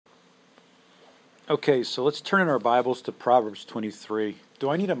Okay, so let's turn in our Bibles to Proverbs 23. Do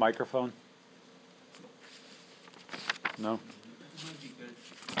I need a microphone? No?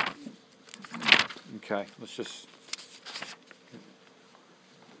 Okay, let's just...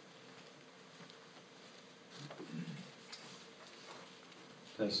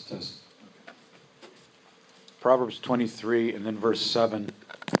 Test. Proverbs 23 and then verse 7.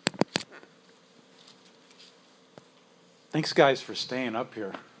 Thanks, guys, for staying up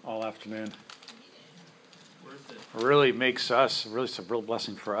here all afternoon. It really makes us, it's a real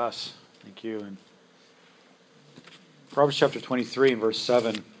blessing for us. Thank you. And Proverbs chapter 23 and verse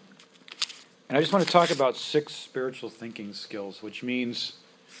 7. And I just want to talk about 6 spiritual thinking skills, which means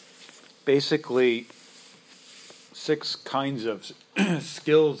basically 6 kinds of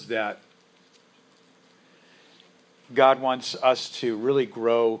skills that God wants us to really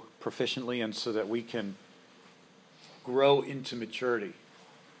grow proficiently and so that we can grow into maturity.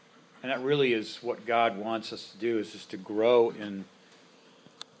 And that really is what God wants us to do, is just to grow in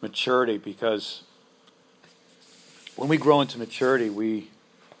maturity, because when we grow into maturity, we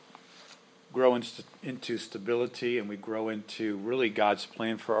grow into stability, and we grow into really God's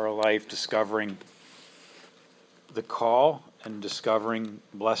plan for our life, discovering the call and discovering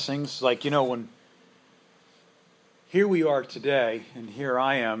blessings. Like, when here we are today, and here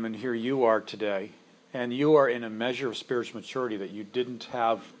I am, and here you are today, and you are in a measure of spiritual maturity that you didn't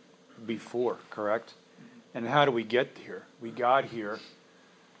have before, correct? And how do we get here? We got here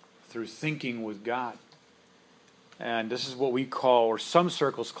through thinking with God. And this is what we call, or some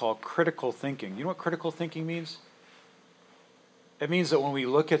circles call, critical thinking. You know what critical thinking means? It means that when we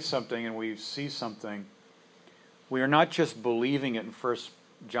look at something and we see something, we are not just believing it in 1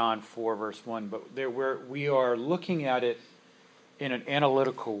 John 4, verse 1, but we are looking at it in an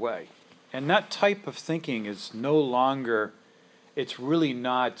analytical way. And that type of thinking is no longer, it's really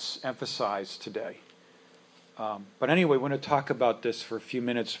not emphasized today. But anyway, we're going to talk about this for a few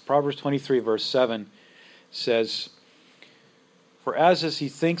minutes. Proverbs 23, verse 7 says, "For as he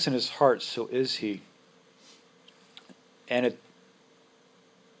thinks in his heart, so is he." And it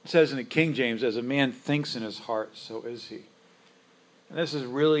says in the King James, "As a man thinks in his heart, so is he." And this is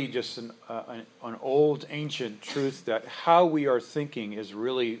really just an old, ancient truth that how we are thinking is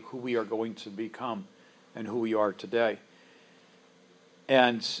really who we are going to become and who we are today.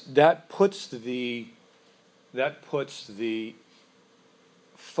 And that puts the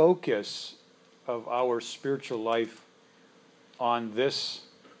focus of our spiritual life on this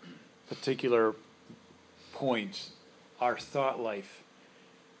particular point, our thought life.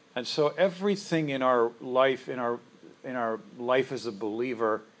 And so everything in our life, in our life as a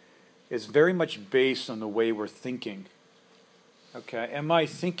believer, is very much based on the way we're thinking. Okay, am I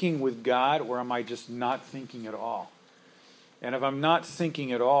thinking with God, or am I just not thinking at all? And if I'm not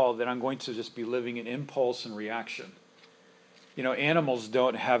thinking at all, then I'm going to just be living in impulse and reaction. Animals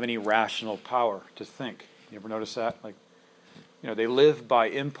don't have any rational power to think. You ever notice that? They live by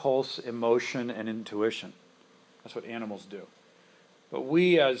impulse, emotion, and intuition. That's what animals do. But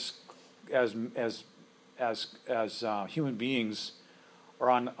we as human beings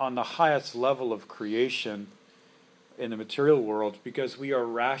are on the highest level of creation in the material world, because we are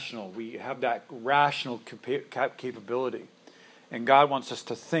rational. We have that rational capability. And God wants us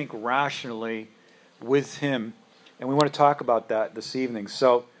to think rationally with Him. And we want to talk about that this evening.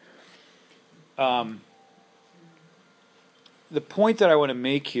 So, the point that I want to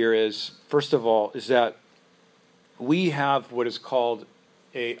make here is, first of all, is that we have what is called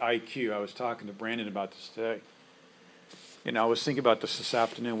a IQ. I was talking to Brandon about this today. I was thinking about this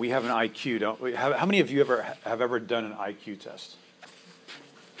afternoon. We have an IQ, don't we? How many of you have ever done an IQ test?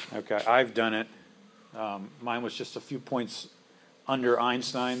 Okay, I've done it. Mine was just a few points under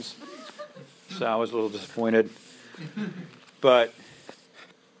Einstein's, so I was a little disappointed. But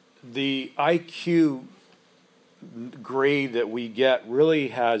the IQ grade that we get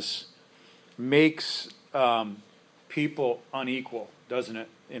really makes people unequal, doesn't it,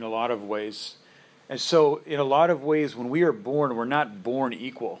 in a lot of ways? And so in a lot of ways, when we are born, we're not born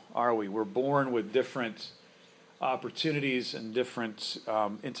equal, are we? We're born with different opportunities and different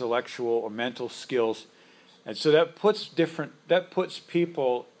intellectual or mental skills. And so that puts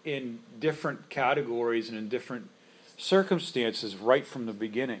people in different categories and in different circumstances right from the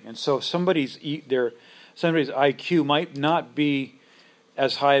beginning. And so somebody's IQ might not be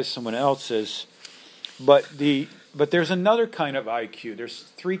as high as someone else's, but there's another kind of IQ. There's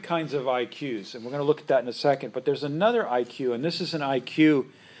 3 kinds of IQs, and we're going to look at that in a second. But there's another IQ, and this is an IQ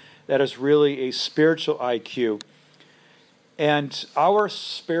that is really a spiritual IQ. And our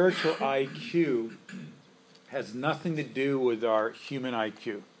spiritual IQ has nothing to do with our human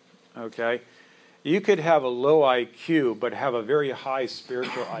IQ, okay? You could have a low IQ, but have a very high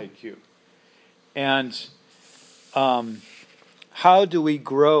spiritual IQ. And how do we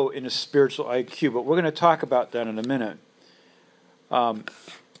grow in a spiritual IQ? But we're going to talk about that in a minute. And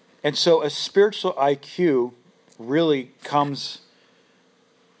so a spiritual IQ really comes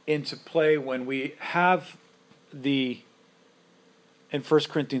into play when we have in 1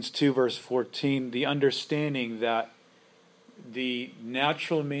 Corinthians 2, verse 14, the understanding that the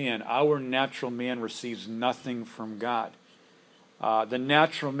natural man, our natural man, receives nothing from God. The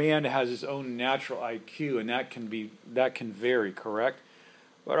natural man has his own natural IQ, and that can vary, correct?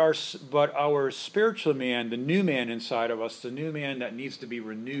 But our spiritual man, the new man inside of us, the new man that needs to be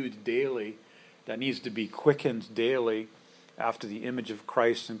renewed daily, that needs to be quickened daily after the image of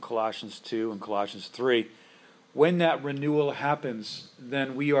Christ in Colossians 2 and Colossians 3, when that renewal happens,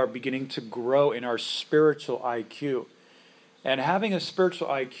 then we are beginning to grow in our spiritual IQ. And having a spiritual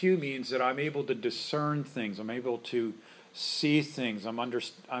IQ means that I'm able to discern things. I'm able to see things. I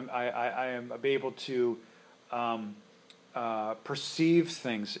am able to perceive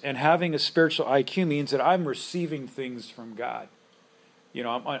things. And having a spiritual IQ means that I'm receiving things from God. You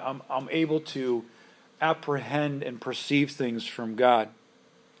know, I'm able to apprehend and perceive things from God.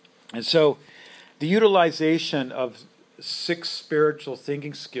 And so the utilization of 6 spiritual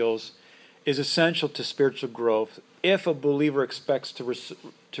thinking skills is essential to spiritual growth if a believer expects to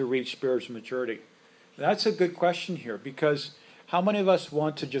reach spiritual maturity. That's a good question here, because how many of us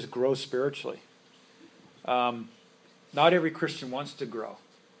want to just grow spiritually? Not every Christian wants to grow.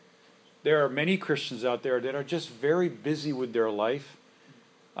 There are many Christians out there that are just very busy with their life.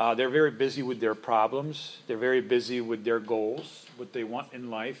 They're very busy with their problems. They're very busy with their goals, what they want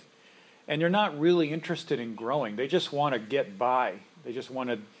in life. And they're not really interested in growing. They just want to get by. They just want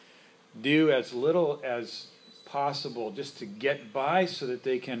to do as little as possible just to get by so that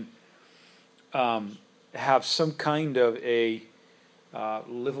they can have some kind of a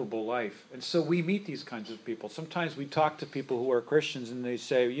livable life. And so we meet these kinds of people. Sometimes we talk to people who are Christians and they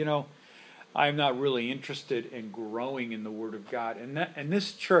say, you know, I'm not really interested in growing in the Word of God. And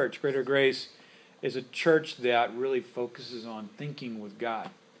this church, Greater Grace, is a church that really focuses on thinking with God.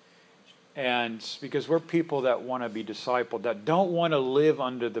 And because we're people that want to be discipled, that don't want to live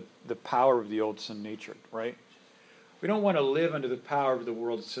under the power of the old sin nature, right? We don't want to live under the power of the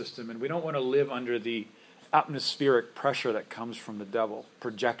world system, and we don't want to live under the atmospheric pressure that comes from the devil,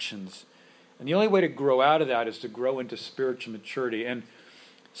 projections. And the only way to grow out of that is to grow into spiritual maturity. And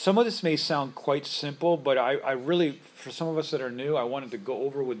some of this may sound quite simple, but I really, for some of us that are new, I wanted to go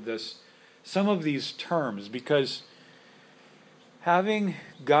over with this some of these terms, because having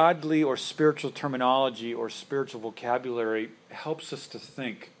godly or spiritual terminology or spiritual vocabulary helps us to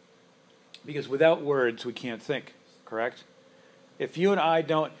think. Because without words, we can't think, correct? If you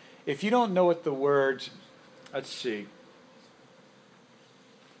don't know what the word, let's see.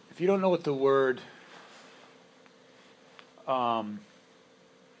 If you don't know what the word,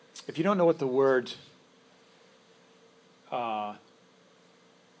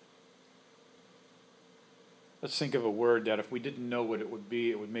 let's think of a word that if we didn't know what it would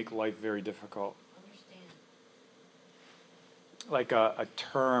be, it would make life very difficult. Understand. Like a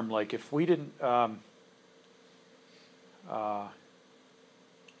term, like if we didn't... Stop.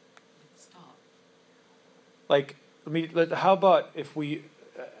 Like, how about if we...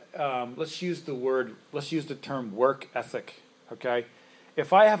 let's use the term work ethic, okay?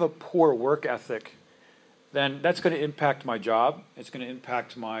 If I have a poor work ethic, then that's going to impact my job, it's going to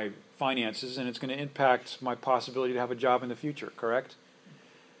impact my finances, and it's going to impact my possibility to have a job in the future, correct?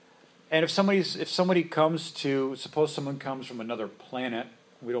 And if somebody comes to, suppose someone comes from another planet,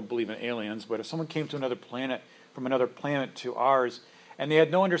 we don't believe in aliens, but if someone came to another planet, from another planet to ours, and they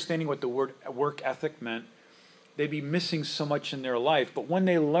had no understanding what the word work ethic meant, they'd be missing so much in their life. But when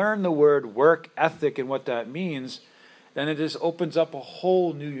they learn the word work ethic and what that means, then it just opens up a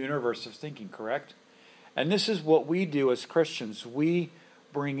whole new universe of thinking, correct? And this is what we do as Christians. We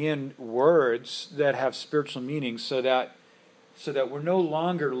bring in words that have spiritual meaning so that we're no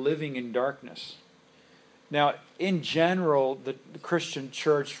longer living in darkness. Now, in general, the Christian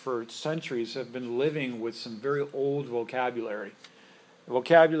church for centuries have been living with some very old vocabulary.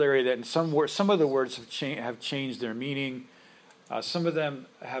 Vocabulary that in some of the words have changed their meaning. Some of them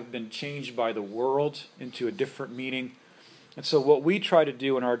have been changed by the world into a different meaning. And so what we try to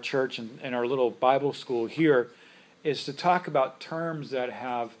do in our church and our little Bible school here is to talk about terms that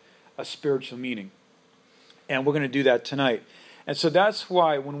have a spiritual meaning. And we're going to do that tonight. And so that's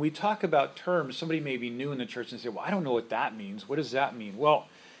why when we talk about terms, somebody may be new in the church and say, well, I don't know what that means. What does that mean? Well,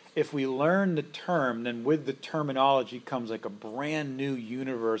 if we learn the term, then with the terminology comes like a brand new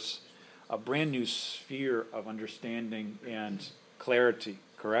universe a brand new sphere of understanding and clarity,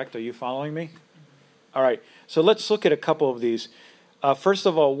 correct? Are you following me? All right, so let's look at a couple of these. First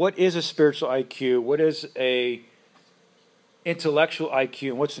of all, what is a spiritual IQ? What is a intellectual IQ?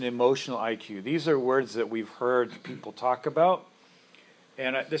 And what's an emotional IQ? These are words that we've heard people talk about.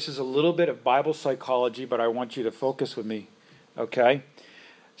 And this is a little bit of Bible psychology, but I want you to focus with me, okay?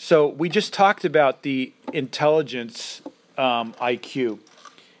 So we just talked about the intelligence IQ.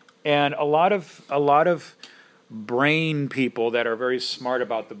 And a lot of brain people that are very smart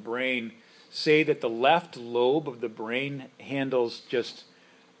about the brain say that the left lobe of the brain handles just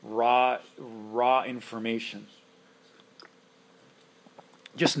raw information.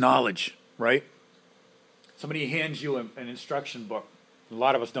 Just knowledge, right? Somebody hands you an instruction book. A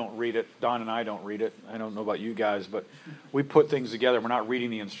lot of us don't read it. Don and I don't read it. I don't know about you guys, but we put things together. We're not reading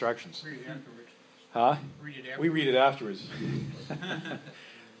the instructions. Read it afterwards. Huh? Read it afterwards. We read it afterwards.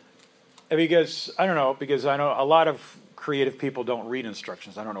 Because I know a lot of creative people don't read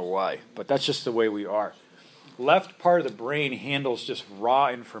instructions. I don't know why, but that's just the way we are. Left part of the brain handles just raw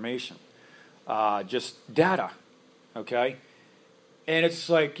information, just data, okay? And it's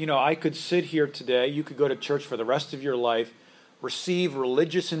like, I could sit here today, you could go to church for the rest of your life, receive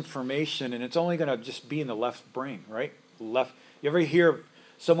religious information, and it's only going to just be in the left brain, right? Left. You ever hear of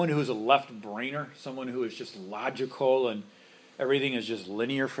someone who's a left brainer, someone who is just logical and everything is just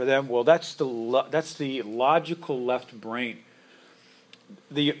linear for them? Well, that's the logical left brain.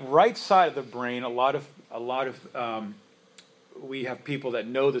 The right side of the brain, a lot of we have people that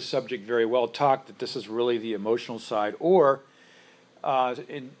know the subject very well talk that this is really the emotional side. Or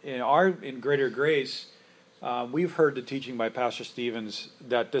in Greater Grace, we've heard the teaching by Pastor Stevens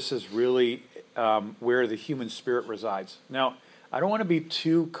that this is really where the human spirit resides. Now, I don't want to be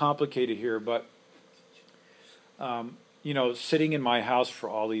too complicated here, but sitting in my house for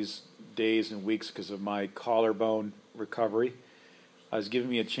all these days and weeks because of my collarbone recovery has given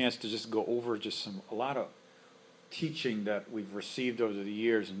me a chance to just go over a lot of teaching that we've received over the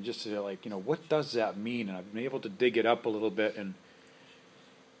years, and just to what does that mean? And I've been able to dig it up a little bit,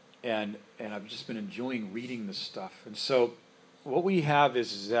 and I've just been enjoying reading this stuff. And so what we have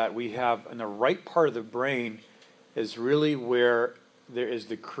is that we have in the right part of the brain is really where there is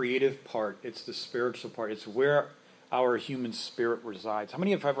the creative part. It's the spiritual part. It's where our human spirit resides. How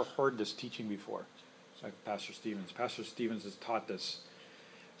many have ever heard this teaching before? Like Pastor Stevens. Pastor Stevens has taught this.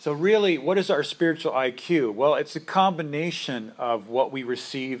 So really, what is our spiritual IQ? Well, it's a combination of what we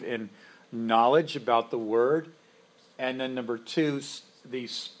receive in knowledge about the Word, and then number two, the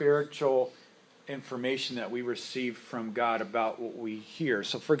spiritual information that we receive from God about what we hear.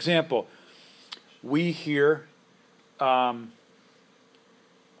 So, for example, we hear, trust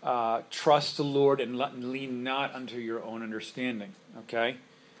the Lord and lean not unto your own understanding. Okay?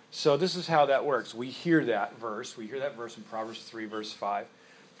 So this is how that works. We hear that verse. We hear that verse in Proverbs 3, verse 5.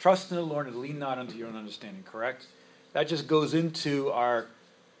 Trust in the Lord and lean not unto your own understanding, correct? That just goes into the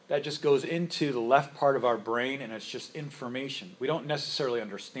left part of our brain, and it's just information. We don't necessarily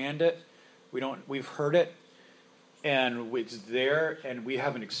understand it. We've heard it, and it's there, and we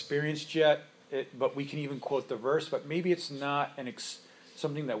haven't experienced yet. But we can even quote the verse, but maybe it's not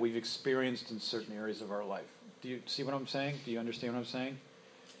something that we've experienced in certain areas of our life. Do you see what I'm saying? Do you understand what I'm saying?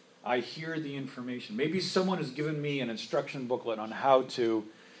 I hear the information. Maybe someone has given me an instruction booklet on how to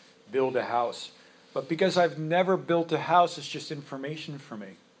build a house. But because I've never built a house, it's just information for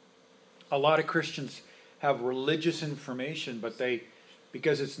me. A lot of Christians have religious information, but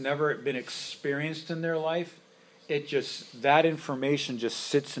because it's never been experienced in their life, that information just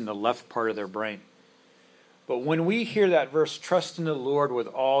sits in the left part of their brain. But when we hear that verse, trust in the Lord with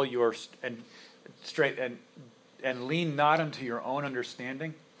all your strength and lean not unto your own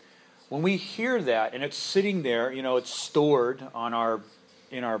understanding. When we hear that and it's sitting there, it's stored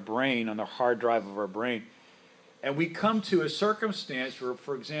in our brain, on the hard drive of our brain, and we come to a circumstance where,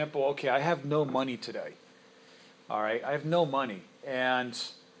 for example, okay, I have no money today. All right, I have no money, and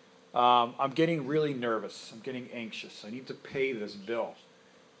I'm getting really nervous. I'm getting anxious. I need to pay this bill,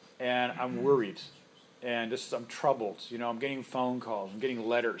 and I'm worried, and I'm troubled. I'm getting phone calls. I'm getting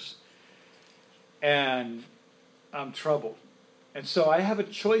letters, and I'm troubled. And so I have a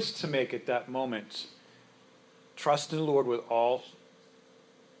choice to make at that moment. Trust in the Lord with all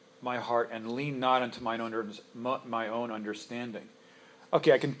my heart and lean not unto my own understanding.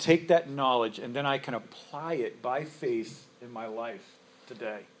 Okay, I can take that knowledge and then I can apply it by faith in my life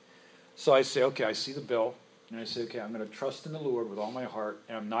today. So I say, okay, I see the bill, and I say, okay, I'm going to trust in the Lord with all my heart,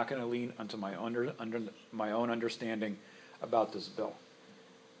 and I'm not going to lean unto my own understanding about this bill.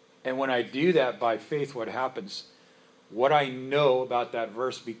 And when I do that by faith, what happens? what I know about that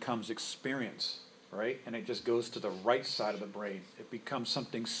verse becomes experience, right? And it just goes to the right side of the brain. It becomes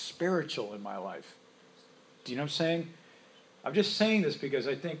something spiritual in my life. Do you know what I'm saying? I'm just saying this because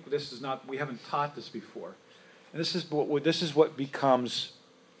I think this is not, we haven't taught this before. And this is what becomes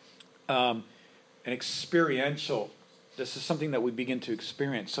an experiential. This is something that we begin to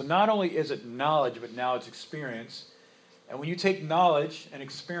experience. So not only is it knowledge, but now it's experience. And when you take knowledge and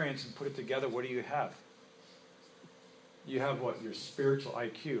experience and put it together, what do you have? You have what? Your spiritual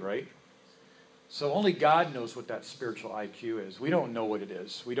IQ, right? So only God knows what that spiritual IQ is. We don't know what it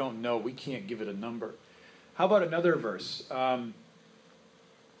is. We don't know. We can't give it a number. How about another verse?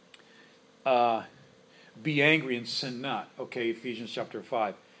 Be angry and sin not. Okay, Ephesians chapter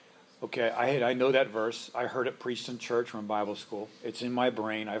 5. Okay, I know that verse. I heard it preached in church from Bible school. It's in my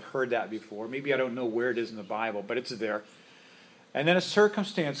brain. I've heard that before. Maybe I don't know where it is in the Bible, but it's there. And then a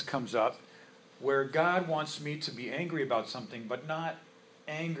circumstance comes up where God wants me to be angry about something, but not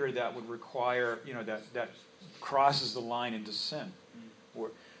anger that would require, that crosses the line into sin.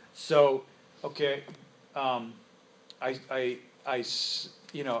 So, okay, for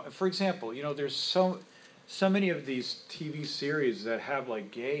example, there's so many of these TV series that have like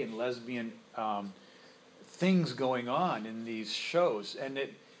gay and lesbian things going on in these shows, and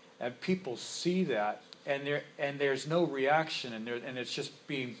people see that, and there's no reaction, and it's just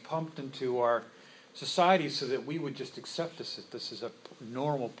being pumped into our society so that we would just accept this is a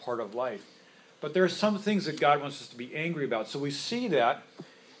normal part of life. But there are some things that God wants us to be angry about. So we see that,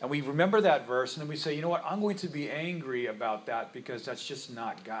 and we remember that verse, and then we say, you know what, I'm going to be angry about that because that's just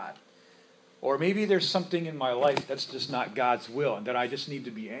not God. Or maybe there's something in my life that's just not God's will, and that I just need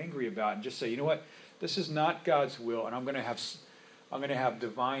to be angry about, and just say, you know what, this is not God's will, and I'm going to have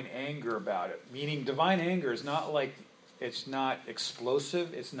divine anger about it. Meaning divine anger is not like, it's not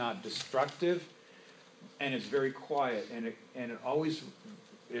explosive, it's not destructive, and it's very quiet, and it always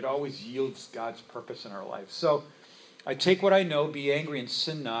yields God's purpose in our life. So I take what I know, be angry and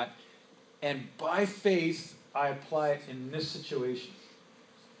sin not, and by faith I apply it in this situation.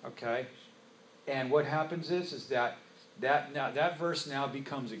 Okay? And what happens is that verse now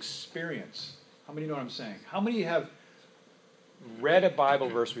becomes experience. How many know what I'm saying? How many have read a Bible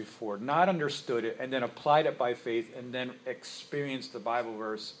verse before, not understood it, and then applied it by faith, and then experienced the Bible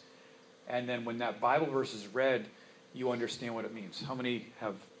verse, and then when that Bible verse is read, you understand what it means? How many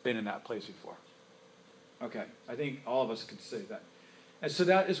have been in that place before? Okay, I think all of us could say that. And so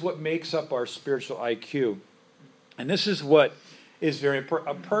that is what makes up our spiritual IQ. And this is what is very important.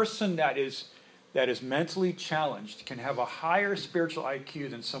 A person that is mentally challenged can have a higher spiritual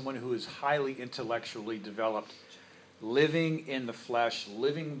IQ than someone who is highly intellectually developed, living in the flesh,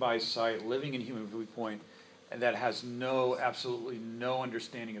 living by sight, living in human viewpoint, and that has absolutely no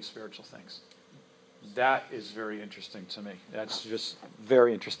understanding of spiritual things. That is very interesting to me. That's just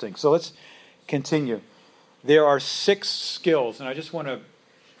very interesting. So let's continue. There are 6 skills, and I just want to,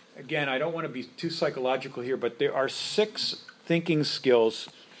 again, I don't want to be too psychological here, but there are 6 thinking skills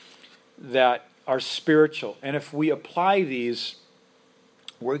that are spiritual. And if we apply these,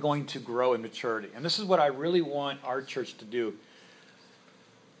 we're going to grow in maturity. And this is what I really want our church to do.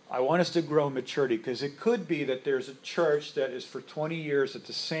 I want us to grow in maturity, because it could be that there's a church that is for 20 years at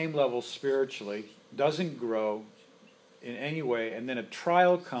the same level spiritually, doesn't grow in any way, and then a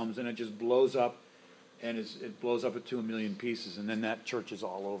trial comes and it just blows up, and it blows up into a million pieces, and then that church is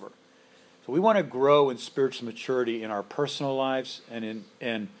all over. So we want to grow in spiritual maturity in our personal lives, and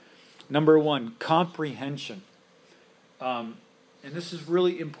in number 1, comprehension. And this is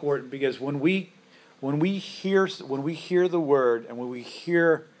really important, because when we hear the word, and when we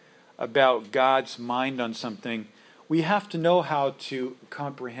hear about God's mind on something, we have to know how to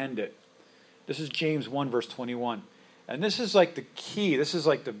comprehend it. This is James 1, verse 21. And this is like the key. This is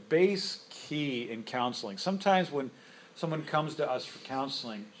like the base key in counseling. Sometimes when someone comes to us for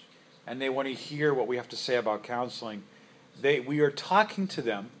counseling and they want to hear what we have to say about counseling, we are talking to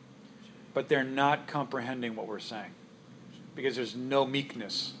them, but they're not comprehending what we're saying, because there's no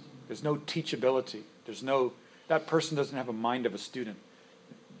meekness. There's no teachability. That person doesn't have a mind of a student.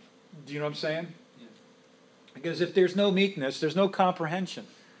 Do you know what I'm saying? Yeah. Because if there's no meekness, there's no comprehension.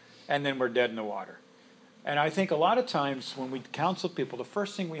 And then we're dead in the water. And I think a lot of times when we counsel people, the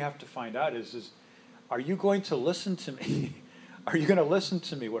first thing we have to find out is are you going to listen to me? Are you going to listen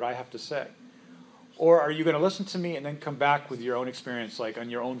to me, what I have to say? Or are you going to listen to me and then come back with your own experience, like on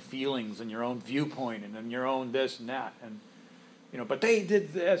your own feelings and your own viewpoint and on your own this and that? And, but they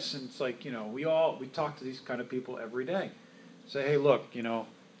did this. And it's like, we talk to these kind of people every day. Say, hey, look,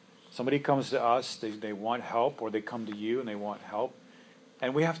 somebody comes to us, they want help, or they come to you and they want help.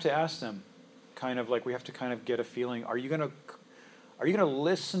 And we have to ask them, kind of like, we have to kind of get a feeling, are you going to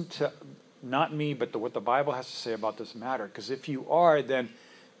listen to not me, but what the Bible has to say about this matter? Because if you are, then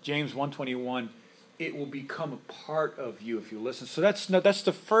James 1:21, it will become a part of you if you listen. So that's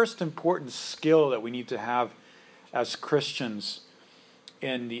the first important skill that we need to have as Christians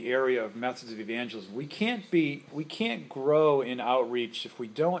in the area of methods of evangelism. We can't grow in outreach if we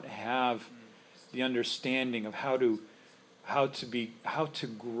don't have the understanding of how to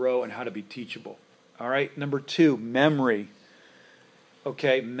grow and how to be teachable. All right. Number 2, memory.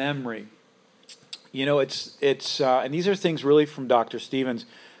 Okay, memory. It's and these are things really from Dr. Stevens.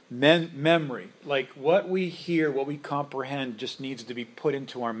 Memory, like what we hear, what we comprehend, just needs to be put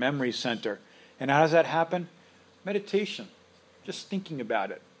into our memory center. And how does that happen? Meditation, just thinking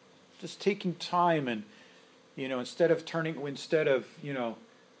about it, just taking time, and instead of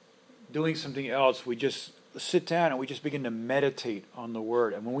doing something else, we just sit down and we just begin to meditate on the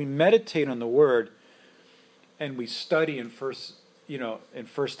Word. And when we meditate on the Word, and we study in First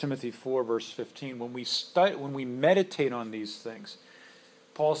Timothy 4 verse 15, when we meditate on these things,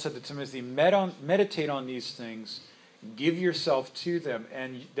 Paul said to Timothy, meditate on these things, give yourself to them,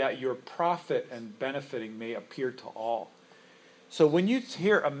 and that your profit and benefiting may appear to all. So when you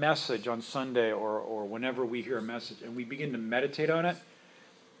hear a message on Sunday or whenever we hear a message and we begin to meditate on it,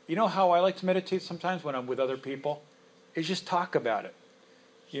 you know how I like to meditate sometimes when I'm with other people? Is just talk about it.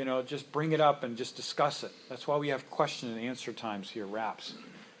 Just bring it up and just discuss it. That's why we have question and answer times here, RAPs.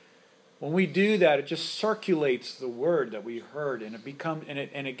 When we do that, it just circulates the word that we heard, and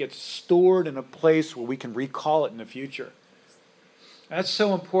it gets stored in a place where we can recall it in the future. That's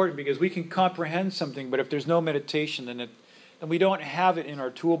so important because we can comprehend something, but if there's no meditation, then we don't have it in our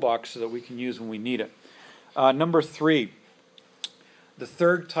toolbox so that we can use when we need it. Number 3, the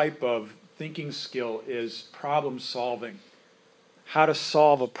third type of thinking skill is problem solving. How to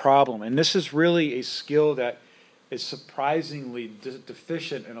solve a problem. And this is really a skill that is surprisingly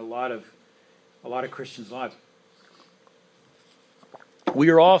deficient in a lot of Christians' lives. We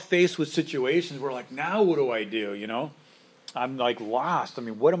are all faced with situations where like, now what do I do? I'm like lost.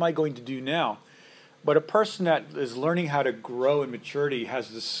 What am I going to do now? But a person that is learning how to grow in maturity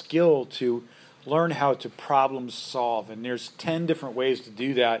has the skill to learn how to problem solve. And there's 10 different ways to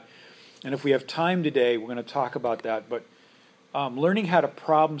do that. And if we have time today, we're going to talk about that. But learning how to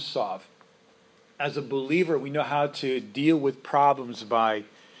problem solve. As a believer, we know how to deal with problems by,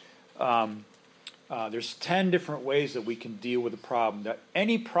 there's 10 different ways that we can deal with a problem. That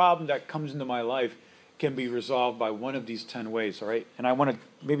any problem that comes into my life can be resolved by one of these 10 ways, all right? And I want to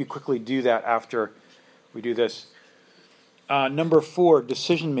maybe quickly do that after we do this. Number 4,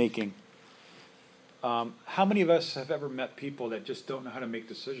 decision making. How many of us have ever met people that just don't know how to make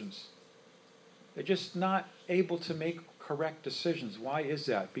decisions? They're just not able to make correct decisions. Why is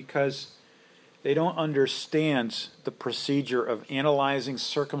that? Because they don't understand the procedure of analyzing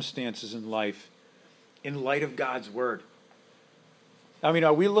circumstances in life in light of God's Word.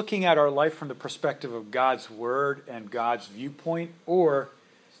 Are we looking at our life from the perspective of God's Word and God's viewpoint, or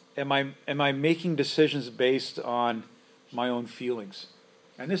am I making decisions based on my own feelings?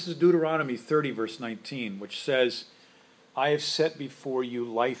 And this is Deuteronomy 30, verse 19, which says, I have set before you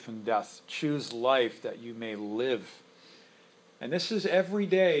life and death. Choose life that you may live. And this is every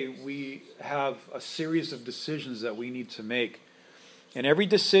day we have a series of decisions that we need to make. And every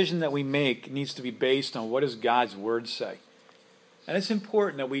decision that we make needs to be based on what does God's Word say. And it's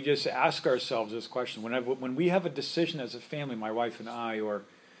important that we just ask ourselves this question. When we have a decision as a family, my wife and I, or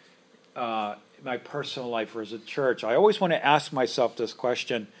my personal life, or as a church, I always want to ask myself this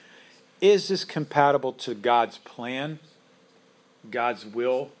question. Is this compatible to God's plan, God's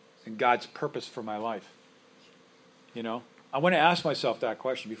will, and God's purpose for my life? I want to ask myself that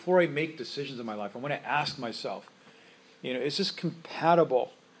question. Before I make decisions in my life, I want to ask myself, is this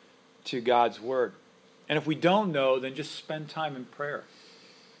compatible to God's Word? And if we don't know, then just spend time in prayer.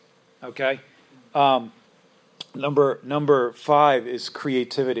 Okay? Number 5 is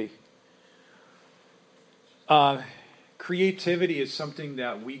creativity. Creativity is something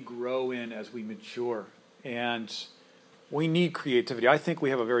that we grow in as we mature. And we need creativity. I think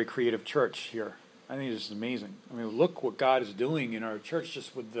we have a very creative church here. I think it's amazing. Look what God is doing in our church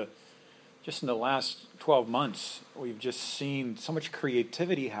just in the last 12 months. We've just seen so much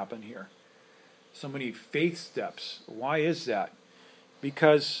creativity happen here. So many faith steps. Why is that?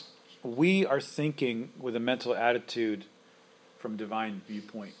 Because we are thinking with a mental attitude from divine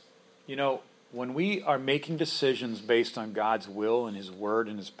viewpoint. When we are making decisions based on God's will and His Word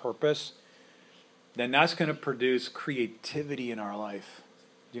and His purpose, then that's going to produce creativity in our life.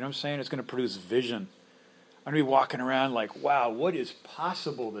 You know what I'm saying? It's going to produce vision. I'm going to be walking around like, wow, what is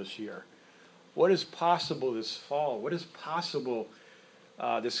possible this year? What is possible this fall? What is possible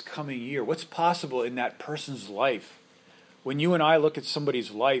this coming year? What's possible in that person's life? When you and I look at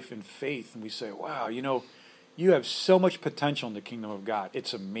somebody's life in faith and we say, wow, you have so much potential in the kingdom of God.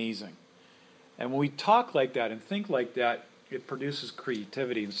 It's amazing. And when we talk like that and think like that, it produces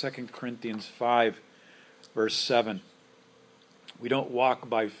creativity. In 2 Corinthians 5, verse 7, we don't walk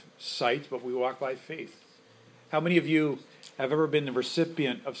by sight, but we walk by faith. How many of you have ever been the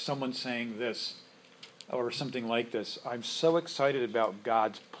recipient of someone saying this or something like this? I'm so excited about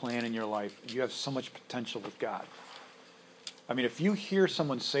God's plan in your life. You have so much potential with God. I mean, if you hear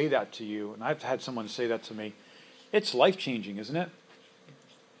someone say that to you, and I've had someone say that to me, it's life-changing, isn't it?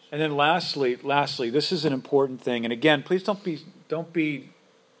 And then lastly, this is an important thing. And again, please don't be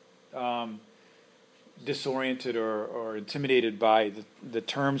disoriented or intimidated by the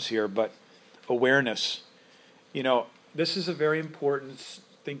terms here, but awareness. This is a very important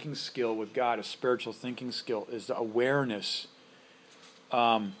thinking skill with God, a spiritual thinking skill, is the awareness.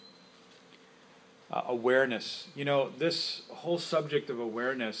 Awareness. This whole subject of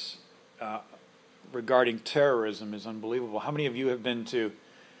awareness regarding terrorism is unbelievable. How many of you have been to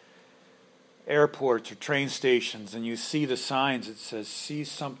airports or train stations and you see the signs that says, see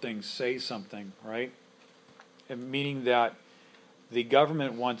something, say something, right? And meaning that the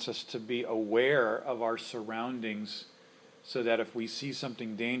government wants us to be aware of our surroundings so that if we see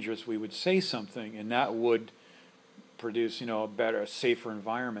something dangerous, we would say something, and that would produce, a better, safer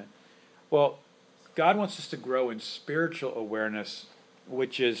environment. Well, God wants us to grow in spiritual awareness,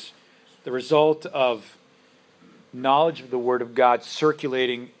 which is the result of knowledge of the Word of God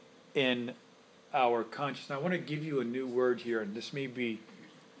circulating in our consciousness. Now, I want to give you a new word here, and this may be,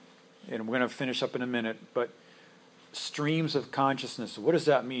 and we're going to finish up in a minute, but streams of consciousness. What does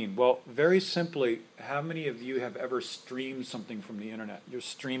that mean? Well, very simply, how many of you have ever streamed something from the internet? You're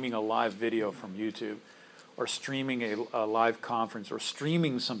streaming a live video from YouTube, or streaming a live conference, or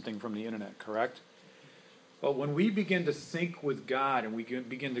streaming something from the internet, correct? But when we begin to think with God and we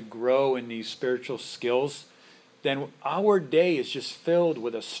begin to grow in these spiritual skills, then our day is just filled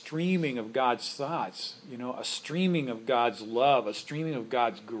with a streaming of God's thoughts, a streaming of God's love, a streaming of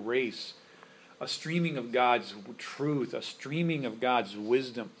God's grace, a streaming of God's truth, a streaming of God's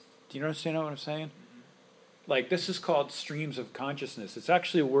wisdom. Do you understand what I'm saying? Like, this is called streams of consciousness. It's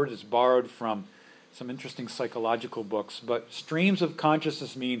actually a word that's borrowed from some interesting psychological books, but streams of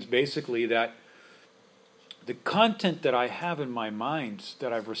consciousness means basically that the content that I have in my mind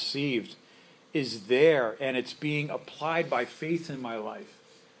that I've received is there, and it's being applied by faith in my life.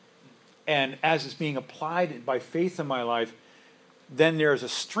 And as it's being applied by faith in my life, then there's a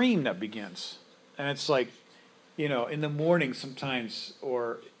stream that begins. And it's like, in the morning sometimes,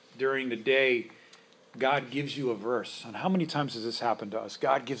 or during the day, God gives you a verse. And how many times has this happened to us?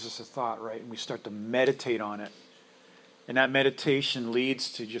 God gives us a thought, right? And we start to meditate on it. And that meditation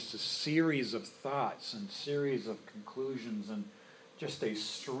leads to just a series of thoughts and series of conclusions and just a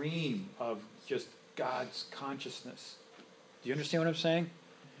stream of just God's consciousness. Do you understand what I'm saying?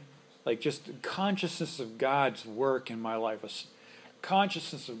 Like, just the consciousness of God's work in my life, a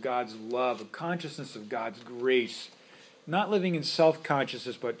consciousness of God's love, a consciousness of God's grace. Not living in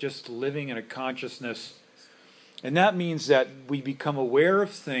self-consciousness, but just living in a consciousness. And that means that we become aware of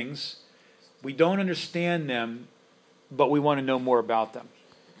things, we don't understand them, but we want to know more about them.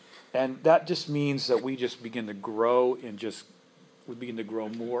 And that just means that we just begin to grow we begin to grow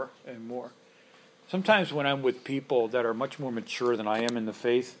more and more. Sometimes when I'm with people that are much more mature than I am in the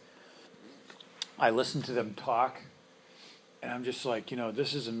faith, I listen to them talk, and I'm just like,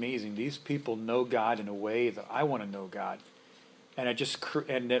 this is amazing. These people know God in a way that I want to know God. And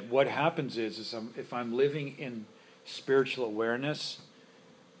that what happens is if I'm living in spiritual awareness,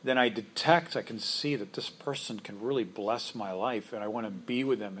 then I can see that this person can really bless my life, and I want to be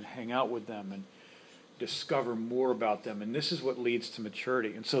with them and hang out with them and discover more about them. And this is what leads to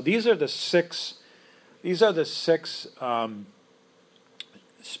maturity. And so these are the six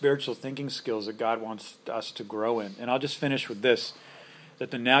spiritual thinking skills that God wants us to grow in. And I'll just finish with this, that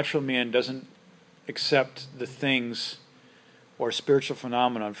the natural man doesn't accept the things or spiritual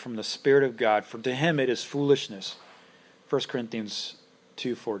phenomenon from the Spirit of God, for to him it is foolishness. 1 Corinthians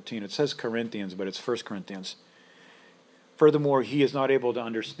 2:14. It says Corinthians, but it's 1 Corinthians. Furthermore, he is not able to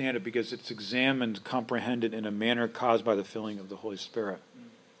understand it because it's examined, comprehended in a manner caused by the filling of the Holy Spirit.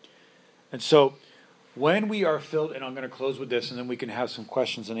 And so, when we are filled, and I'm going to close with this, and then we can have some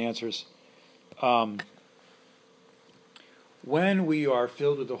questions and answers. When we are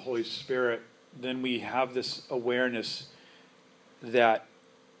filled with the Holy Spirit, then we have this awareness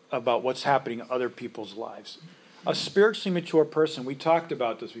about what's happening in other people's lives. A spiritually mature person, we talked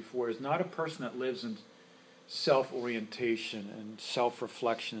about this before, is not a person that lives in self-orientation and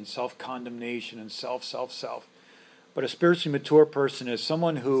self-reflection and self-condemnation and self. But a spiritually mature person is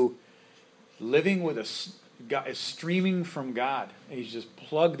someone who living with is streaming from God. He's just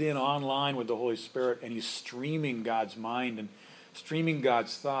plugged in online with the Holy Spirit, and he's streaming God's mind and streaming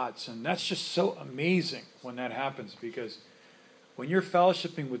God's thoughts. And that's just so amazing when that happens, because when you're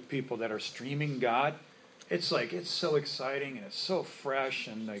fellowshipping with people that are streaming God, it's so exciting and it's so fresh,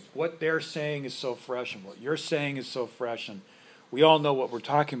 and like what they're saying is so fresh and what you're saying is so fresh, and we all know what we're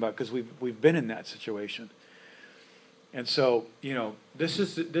talking about because we've been in that situation. And so, this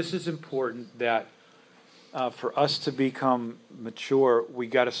is important that for us to become mature, we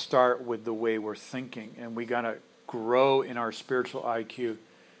got to start with the way we're thinking, and we got to grow in our spiritual IQ.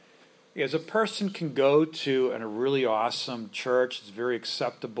 As a person can go to a really awesome church, it's very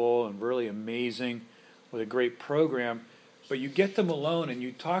acceptable and really amazing with a great program, but you get them alone and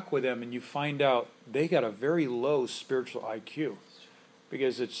you talk with them and you find out they got a very low spiritual IQ,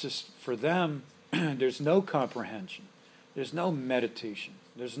 because it's just, for them, there's no comprehension, there's no meditation,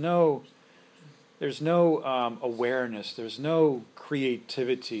 there's no awareness, there's no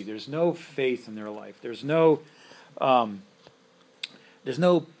creativity, there's no faith in their life, there's no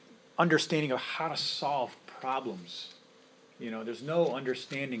understanding of how to solve problems. There's no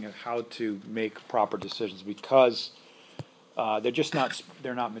understanding of how to make proper decisions, because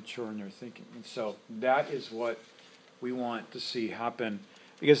they're not mature in their thinking. And so that is what we want to see happen,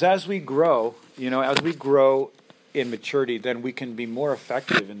 because as we grow in maturity, then we can be more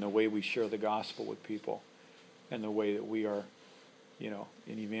effective in the way we share the gospel with people and the way that we are, in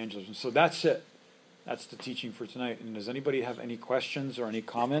evangelism. So that's it. That's the teaching for tonight. And does anybody have any questions or any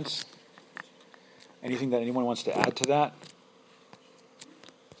comments? Anything that anyone wants to add to that?